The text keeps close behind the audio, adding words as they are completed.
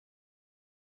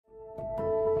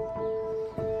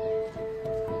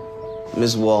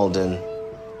Ms. Walden,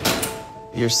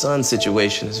 your son's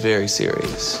situation is very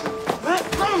serious.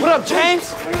 What up,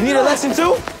 James? You need a lesson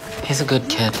too? He's a good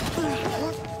kid.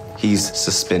 He's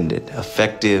suspended,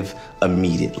 effective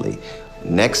immediately.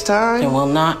 Next time? There will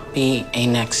not be a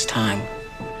next time.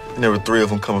 And there were 3 of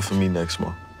them coming for me next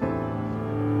month.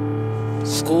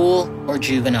 School or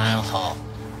juvenile hall.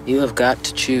 You have got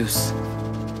to choose.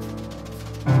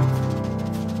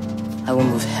 I will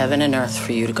move heaven and earth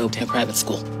for you to go to a private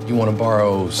school. You want to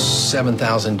borrow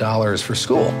 $7,000 for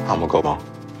school? I'm gonna go, Mom.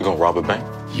 You gonna rob a bank?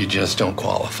 You just don't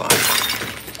qualify.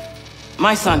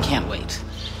 My son can't wait.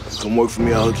 Come work for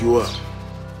me, I'll hook you up.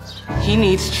 He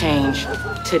needs change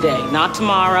today, not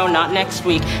tomorrow, not next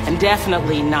week, and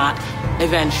definitely not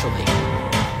eventually.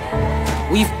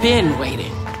 We've been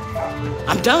waiting.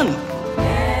 I'm done.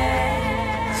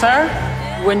 Sir,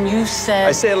 when you said...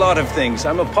 I say a lot of things.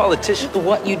 I'm a politician.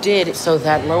 What you did so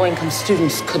that low-income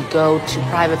students could go to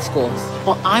private schools.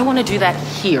 Well, I want to do that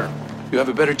here. You have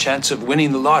a better chance of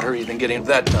winning the lottery than getting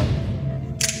that done.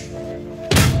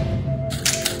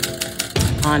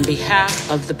 On behalf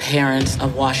of the parents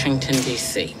of Washington,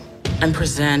 D.C., I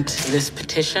present this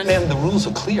petition. Ma'am, the rules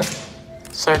are clear.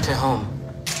 Sir, to whom?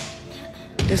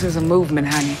 This is a movement,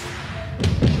 honey.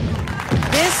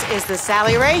 This is the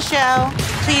Sally Ray Show.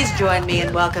 Please join me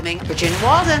in welcoming Virginia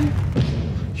Walden.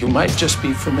 You might just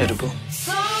be formidable.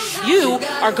 You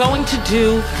are going to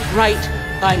do right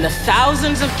by the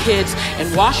thousands of kids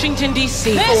in Washington,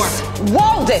 D.C. Miss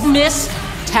Walden! Miss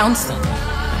Townsend.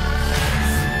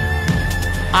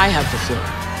 I have the floor.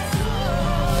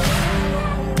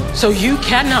 So you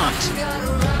cannot,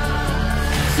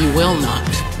 you will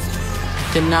not,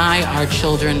 deny our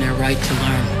children their right to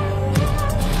learn.